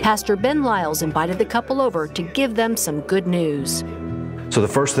guys. Hey. Pastor Ben Lyles invited the couple over to give them some good news. So the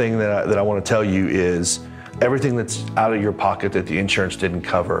first thing that I want to tell you is everything that's out of your pocket that the insurance didn't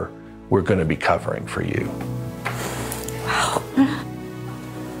cover, we're going to be covering for you. Wow.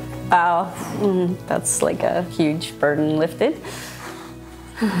 Wow. That's like a huge burden lifted.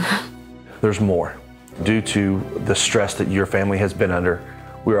 There's more. Due to the stress that your family has been under,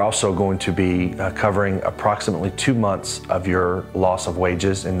 we're also going to be covering approximately 2 months of your loss of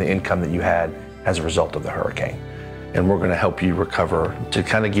wages and the income that you had as a result of the hurricane. And we're going to help you recover to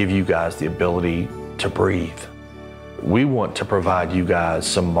kind of give you guys the ability to breathe. We want to provide you guys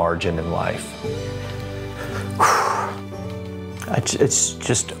some margin in life. It's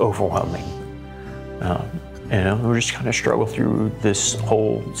just overwhelming. We're just kind of struggle through this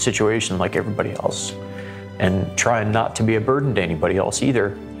whole situation like everybody else, and trying not to be a burden to anybody else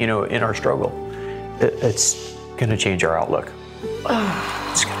either, in our struggle. it's going to change our outlook.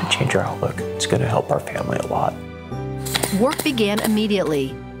 It's going to change our outlook. It's going to help our family a lot. Work began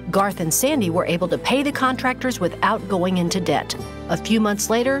immediately. Garth and Sandy were able to pay the contractors without going into debt. A few months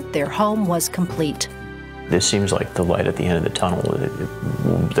later, their home was complete. This seems like the light at the end of the tunnel. It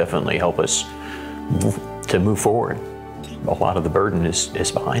will definitely help us to move forward. A lot of the burden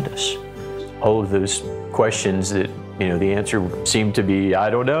is behind us. All of those questions that, the answer seemed to be, I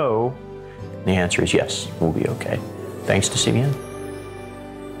don't know. The answer is yes, we'll be okay. Thanks to CBN.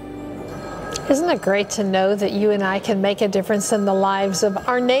 Isn't it great to know that you and I can make a difference in the lives of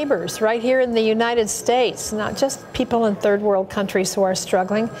our neighbors right here in the United States, not just people in third world countries who are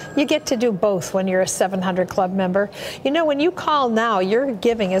struggling? You get to do both when you're a 700 Club member. When you call now, your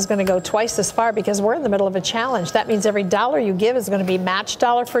giving is going to go twice as far because we're in the middle of a challenge. That means every dollar you give is going to be matched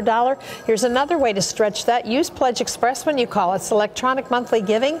dollar for dollar. Here's another way to stretch that. Use Pledge Express when you call. It's electronic monthly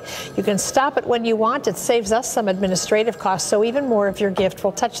giving. You can stop it when you want. It saves us some administrative costs, so even more of your gift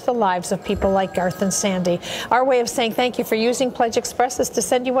will touch the lives of people like Garth and Sandy. Our way of saying thank you for using Pledge Express is to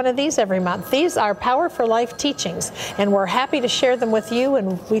send you one of these every month. These are Power for Life teachings, and we're happy to share them with you,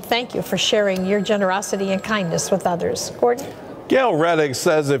 and we thank you for sharing your generosity and kindness with others. Gordon? Gail Reddick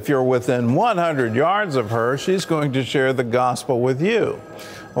says if you're within 100 yards of her, she's going to share the gospel with you.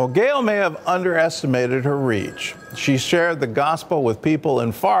 Well, Gail may have underestimated her reach. She shared the gospel with people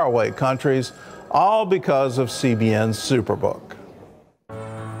in faraway countries, all because of CBN's Superbook.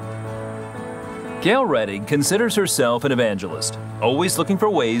 Gail Reddick considers herself an evangelist, always looking for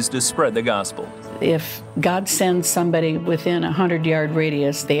ways to spread the gospel. If God sends somebody within a 100-yard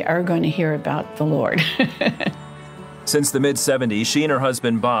radius, they are going to hear about the Lord. Since the mid-'70s, she and her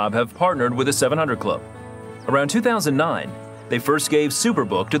husband Bob have partnered with the 700 Club. Around 2009, they first gave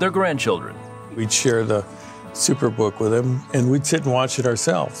Superbook to their grandchildren. We'd share the Superbook with them, and we'd sit and watch it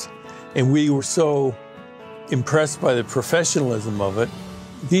ourselves. And we were so impressed by the professionalism of it.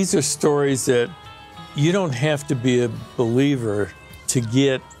 These are stories that you don't have to be a believer to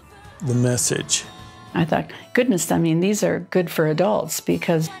get the message. I thought, goodness, these are good for adults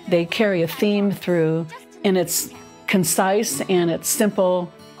because they carry a theme through, and it's concise and it's simple,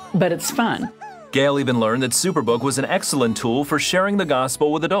 but it's fun. Gail even learned that Superbook was an excellent tool for sharing the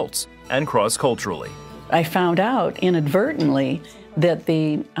gospel with adults and cross-culturally. I found out inadvertently that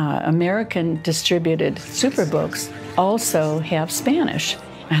the American distributed Superbooks also have Spanish.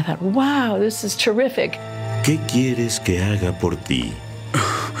 I thought, wow, this is terrific. ¿Qué quieres que haga por ti?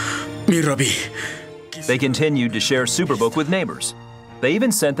 Mi Rabbi. They continued to share Superbook with neighbors. They even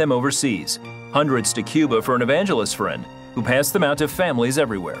sent them overseas, hundreds to Cuba for an evangelist friend who passed them out to families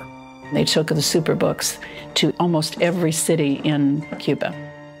everywhere. They took the Superbooks to almost every city in Cuba.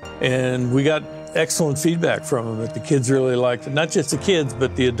 And we got excellent feedback from them that the kids really liked it. Not just the kids,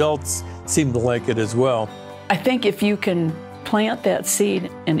 but the adults seemed to like it as well. I think if you can plant that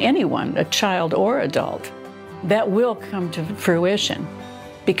seed in anyone, a child or adult, that will come to fruition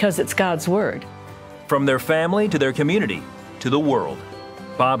because it's God's Word. From their family to their community to the world,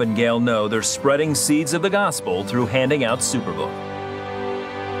 Bob and Gail know they're spreading seeds of the gospel through handing out Superbook.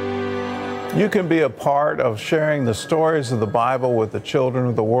 You can be a part of sharing the stories of the Bible with the children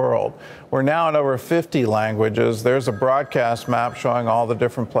of the world. We're now in over 50 languages. There's a broadcast map showing all the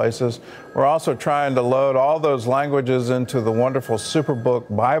different places. We're also trying to load all those languages into the wonderful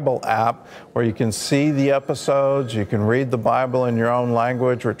Superbook Bible app where you can see the episodes, you can read the Bible in your own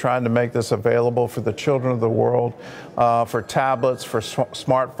language. We're trying to make this available for the children of the world, for tablets, for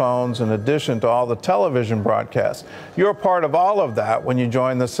smartphones, in addition to all the television broadcasts. You're part of all of that when you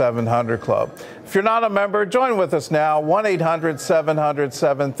join the 700 Club. If you're not a member, join with us now,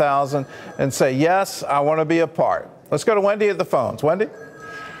 1-800-700-7000, and say, yes, I want to be a part. Let's go to Wendy at the phones. Wendy?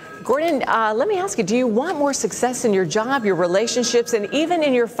 Gordon, let me ask you, do you want more success in your job, your relationships, and even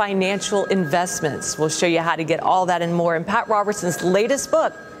in your financial investments? We'll show you how to get all that and more in Pat Robertson's latest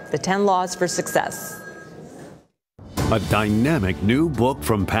book, The 10 Laws for Success. A dynamic new book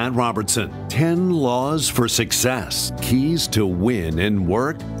from Pat Robertson, 10 Laws for Success, Keys to Win in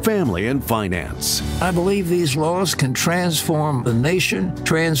Work, Family, and Finance. I believe these laws can transform the nation,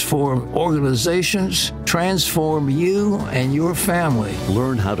 transform organizations, transform you and your family.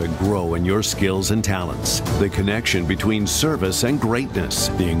 Learn how to grow in your skills and talents, the connection between service and greatness,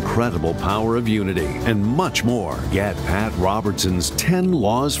 the incredible power of unity, and much more. Get Pat Robertson's 10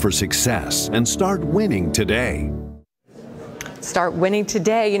 Laws for Success and start winning today. Start winning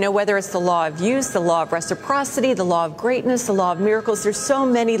today. You know, whether it's the law of use, the law of reciprocity, the law of greatness, the law of miracles, there's so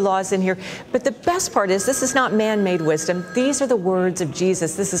many laws in here. But the best part is this is not man-made wisdom. These are the words of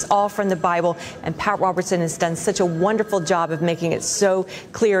Jesus. This is all from the Bible. And Pat Robertson has done such a wonderful job of making it so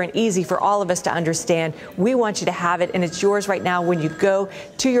clear and easy for all of us to understand. We want you to have it, and it's yours right now when you go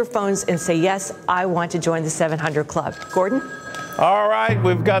to your phones and say, yes, I want to join the 700 Club. Gordon? All right,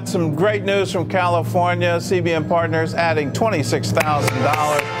 we've got some great news from California. CBN Partners adding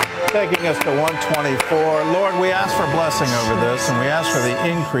 $26,000, taking us to $124,000. Lord, we ask for blessing over this, and we ask for the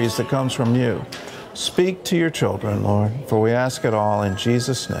increase that comes from you. Speak to your children, Lord, for we ask it all in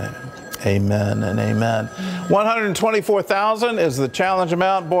Jesus' name. Amen and amen. $124,000 is the challenge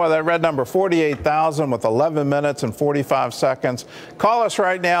amount. Boy, that red number, 48,000 with 11 minutes and 45 seconds. Call us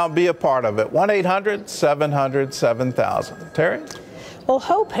right now. Be a part of it. 1-800-700-7000. Terry? Well,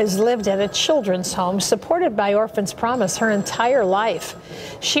 Hope has lived at a children's home supported by Orphans Promise her entire life.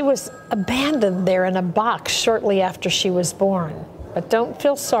 She was abandoned there in a box shortly after she was born. But don't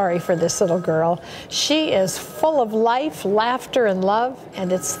feel sorry for this little girl. She is full of life, laughter, and love,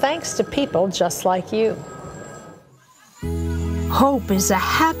 and it's thanks to people just like you. Hope is a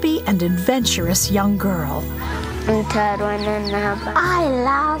happy and adventurous young girl. I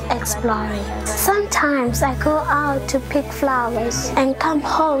love exploring. Sometimes I go out to pick flowers and come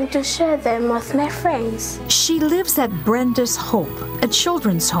home to share them with my friends. She lives at Brenda's Hope, a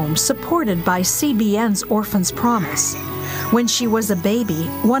children's home supported by CBN's Orphans Promise. When she was a baby,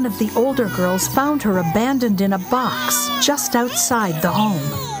 one of the older girls found her abandoned in a box just outside the home.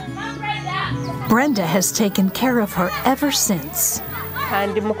 Brenda has taken care of her ever since. I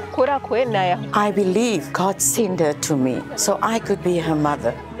believe God sent her to me so I could be her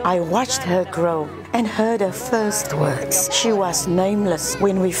mother. I watched her grow and heard her first words. She was nameless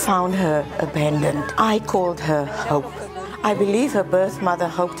when we found her abandoned. I called her Hope. I believe her birth mother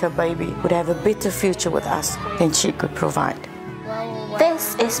hoped her baby would have a better future with us than she could provide.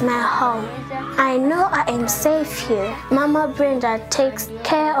 This is my home. I know I am safe here. Mama Brenda takes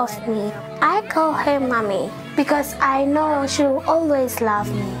care of me. I call her Mommy because I know she will always love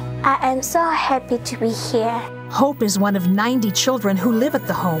me. I am so happy to be here. Hope is one of 90 children who live at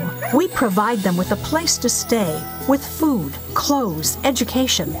the home. We provide them with a place to stay, with food, clothes,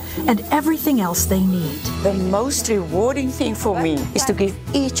 education, and everything else they need. The most rewarding thing for me is to give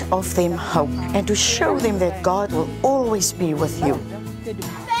each of them hope and to show them that God will always be with you.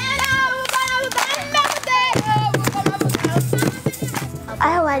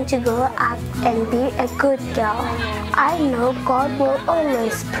 I want to grow up and be a good girl. I know God will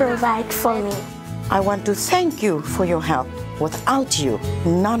always provide for me. I want to thank you for your help. Without you,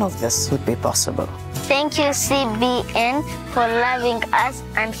 none of this would be possible. Thank you, CBN, for loving us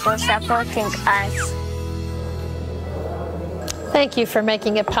and for supporting us. Thank you for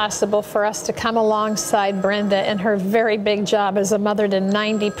making it possible for us to come alongside Brenda in her very big job as a mother to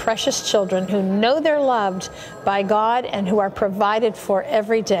 90 precious children who know they're loved by God and who are provided for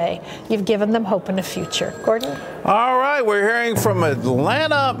every day. You've given them hope and a future. Gordon? All right, we're hearing from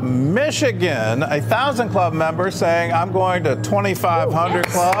Atlanta, Michigan, 1,000 Club members saying, I'm going to 2,500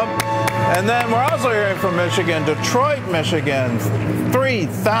 Club. And then we're also hearing from Michigan, Detroit, Michigan,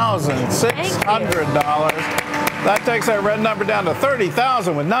 $3,600. That takes that red number down to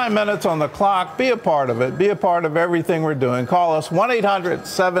 30,000 with 9 minutes on the clock. Be a part of it. Be a part of everything we're doing. Call us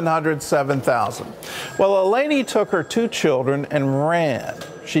 1-800-700-7000. Well, Eleni took her 2 children and ran.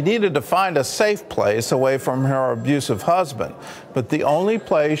 She needed to find a safe place away from her abusive husband, but the only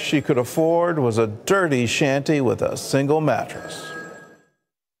place she could afford was a dirty shanty with a single mattress.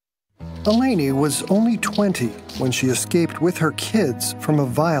 Eleni was only 20 when she escaped with her kids from a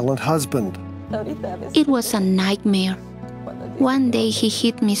violent husband. It was a nightmare. One day he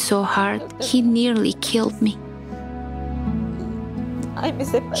hit me so hard, he nearly killed me.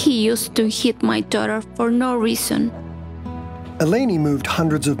 He used to hit my daughter for no reason. Eleni moved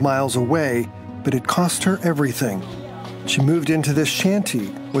hundreds of miles away, but it cost her everything. She moved into this shanty,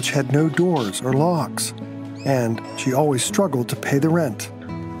 which had no doors or locks, and she always struggled to pay the rent.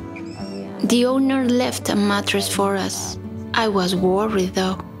 The owner left a mattress for us. I was worried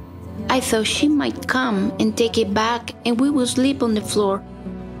though. I thought she might come and take it back and we would sleep on the floor.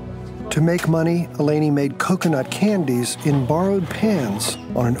 To make money, Eleni made coconut candies in borrowed pans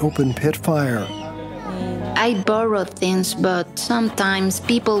on an open pit fire. I borrowed things, but sometimes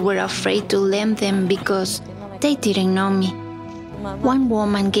people were afraid to lend them because they didn't know me. One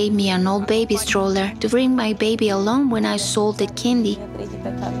woman gave me an old baby stroller to bring my baby along when I sold the candy.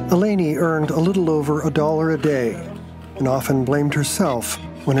 Eleni earned a little over $1 a day and often blamed herself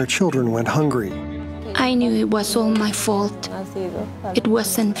when her children went hungry. I knew it was all my fault. It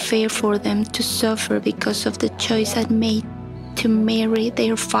wasn't fair for them to suffer because of the choice I'd made to marry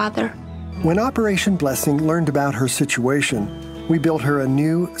their father. When Operation Blessing learned about her situation, we built her a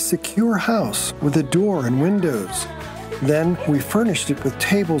new, secure house with a door and windows. Then we furnished it with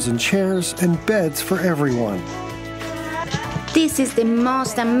tables and chairs and beds for everyone. This is the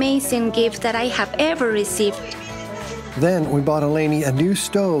most amazing gift that I have ever received. Then we bought Eleni a new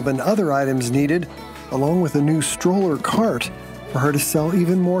stove and other items needed, along with a new stroller cart for her to sell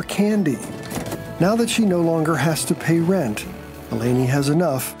even more candy. Now that she no longer has to pay rent, Eleni has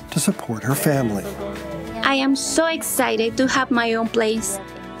enough to support her family. I am so excited to have my own place.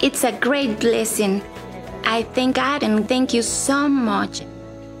 It's a great blessing. I thank God and thank you so much.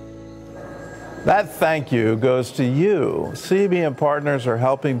 That thank you goes to you. CBN partners are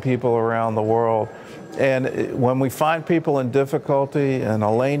helping people around the world. And when we find people in difficulty, and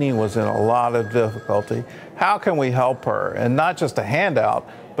Eleni was in a lot of difficulty, how can we help her? And not just a handout,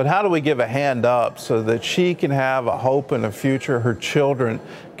 but how do we give a hand up so that she can have a hope in a future, her children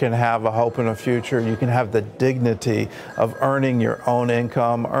can have a hope in a future, you can have the dignity of earning your own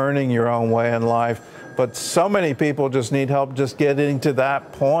income, earning your own way in life. But so many people just need help just getting to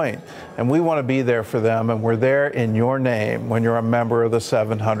that point. And we want to be there for them, and we're there in your name when you're a member of the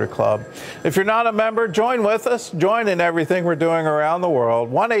 700 Club. If you're not a member, join with us. Join in everything we're doing around the world.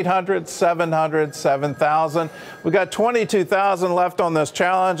 1-800-700-7000. We got 22,000 left on this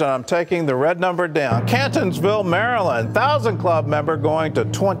challenge, and I'm taking the red number down. Cantonsville, Maryland, 1,000 Club member going to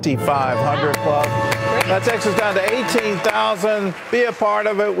 2,500 Club. That takes us down to 18,000. Be a part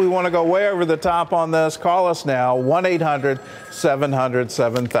of it. We want to go way over the top on this. Call us now,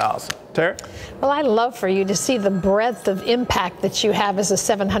 1-800-700-7000. Terry? Well, I'd love for you to see the breadth of impact that you have as a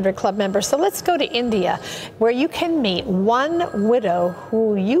 700 Club member. So let's go to India, where you can meet one widow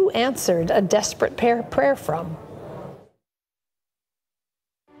who you answered a desperate prayer from.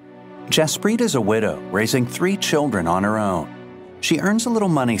 Jaspreet is a widow raising 3 children on her own. She earns a little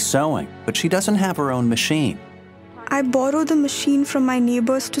money sewing, but she doesn't have her own machine. I borrow the machine from my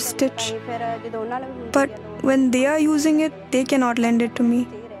neighbors to stitch, but when they are using it, they cannot lend it to me.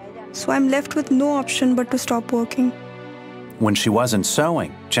 So I'm left with no option but to stop working. When she wasn't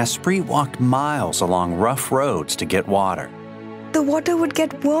sewing, Jaspreet walked miles along rough roads to get water. The water would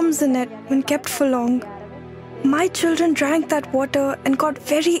get worms in it when kept for long. My children drank that water and got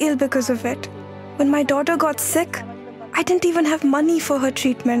very ill because of it. When my daughter got sick, I didn't even have money for her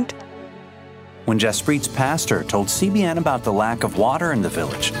treatment. When Jaspreet's pastor told CBN about the lack of water in the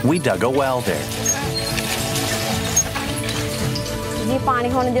village, we dug a well there.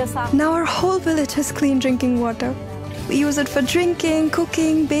 Now our whole village has clean drinking water. We use it for drinking,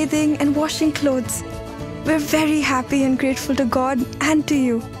 cooking, bathing, and washing clothes. We're very happy and grateful to God and to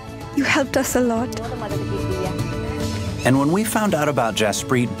you. You helped us a lot. And when we found out about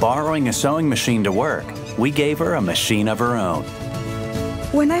Jaspreet borrowing a sewing machine to work, we gave her a machine of her own.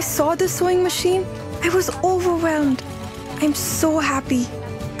 When I saw the sewing machine, I was overwhelmed. I'm so happy.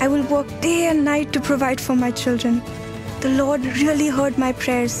 I will work day and night to provide for my children. The Lord really heard my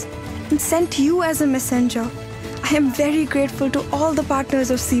prayers and sent you as a messenger. I am very grateful to all the partners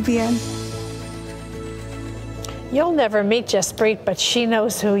of CBN. You'll never meet Jaspreet, but she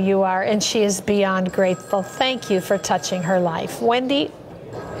knows who you are, and she is beyond grateful. Thank you for touching her life. Wendy?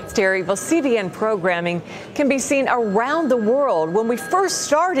 Terry, well, CBN programming can be seen around the world. When we first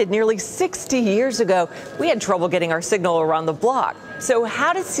started nearly 60 years ago, we had trouble getting our signal around the block. So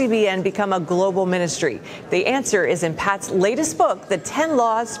how did CBN become a global ministry? The answer is in Pat's latest book, The 10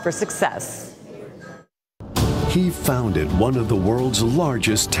 Laws for Success. He founded one of the world's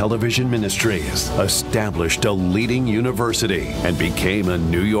largest television ministries, established a leading university, and became a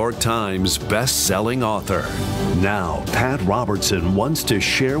New York Times best-selling author. Now, Pat Robertson wants to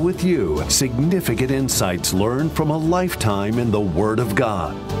share with you significant insights learned from a lifetime in the Word of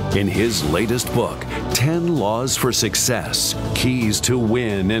God. In his latest book, 10 Laws for Success, Keys to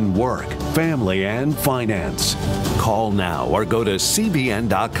Win in Work, Family, and Finance. Call now or go to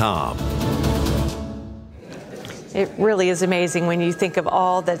CBN.com. It really is amazing when you think of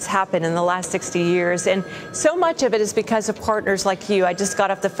all that's happened in the last 60 years. And so much of it is because of partners like you. I just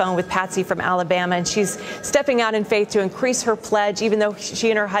got off the phone with Patsy from Alabama, and she's stepping out in faith to increase her pledge. Even though she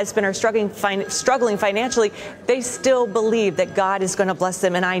and her husband are struggling financially, they still believe that God is going to bless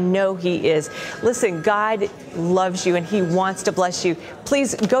them, and I know He is. Listen, God loves you, and He wants to bless you.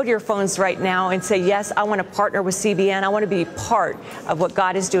 Please go to your phones right now and say, yes, I want to partner with CBN. I want to be part of what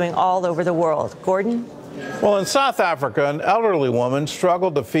God is doing all over the world. Gordon? Well, in South Africa, an elderly woman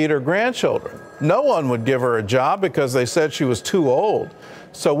struggled to feed her grandchildren. No one would give her a job because they said she was too old.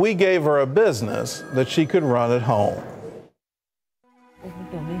 So we gave her a business that she could run at home.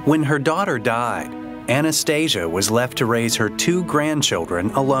 When her daughter died, Anastasia was left to raise her 2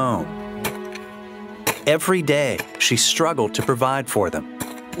 grandchildren alone. Every day, she struggled to provide for them.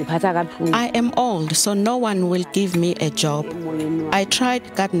 I am old, so no one will give me a job. I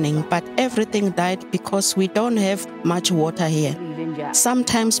tried gardening, but everything died because we don't have much water here.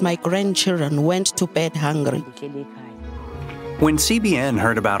 Sometimes my grandchildren went to bed hungry. When CBN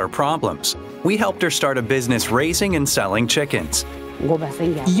heard about her problems, we helped her start a business raising and selling chickens.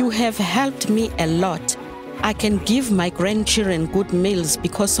 You have helped me a lot. I can give my grandchildren good meals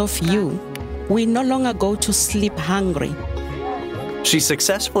because of you. We no longer go to sleep hungry. She's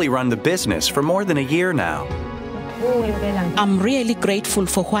successfully run the business for more than a year now. I'm really grateful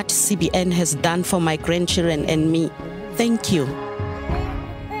for what CBN has done for my grandchildren and me. Thank you.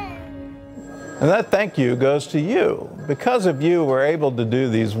 And that thank you goes to you. Because of you, we're able to do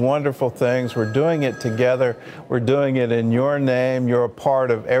these wonderful things. We're doing it together. We're doing it in your name. You're a part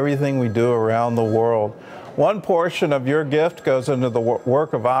of everything we do around the world. One portion of your gift goes into the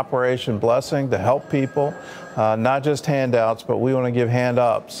work of Operation Blessing to help people, not just handouts, but we want to give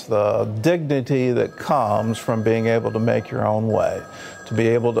hand-ups, the dignity that comes from being able to make your own way, to be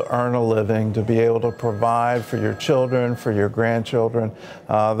able to earn a living, to be able to provide for your children, for your grandchildren.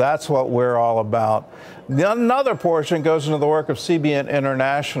 That's what we're all about. Another portion goes into the work of CBN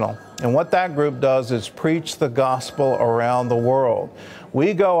International. And what that group does is preach the gospel around the world.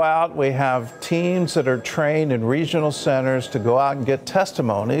 We go out, we have teams that are trained in regional centers to go out and get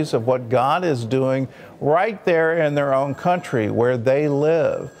testimonies of what God is doing right there in their own country where they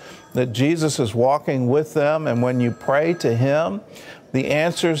live, that Jesus is walking with them, and when you pray to Him, the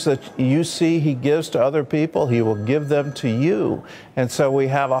answers that you see He gives to other people, He will give them to you. And so we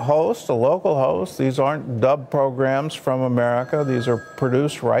have a host, a local host. These aren't dubbed programs from America. These are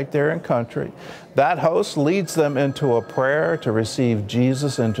produced right there in country. That host leads them into a prayer to receive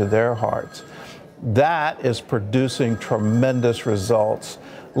Jesus into their hearts. That is producing tremendous results.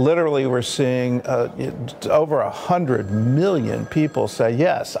 Literally, we're seeing over 100 million people say,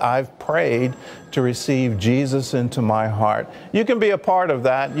 yes, I've prayed to receive Jesus into my heart. You can be a part of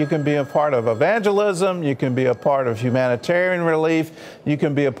that. You can be a part of evangelism. You can be a part of humanitarian relief. You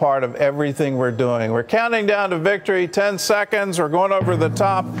can be a part of everything we're doing. We're counting down to victory, 10 seconds. We're going over the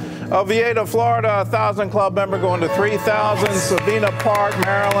top. Oviedo, Florida, 1,000 club member going to 3,000. Sabina Park,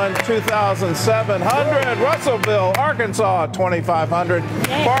 Maryland, 2,700. Russellville, Arkansas, 2,500.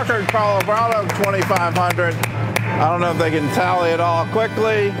 Parker, Colorado, 2,500. I don't know if they can tally it all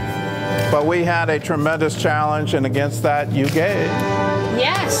quickly, but we had a tremendous challenge, and against that, you gave.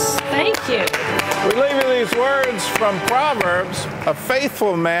 Yes, thank you. We leave you these words from Proverbs: a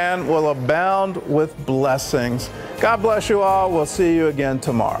faithful man will abound with blessings. God bless you all. We'll see you again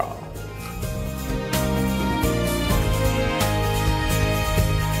tomorrow.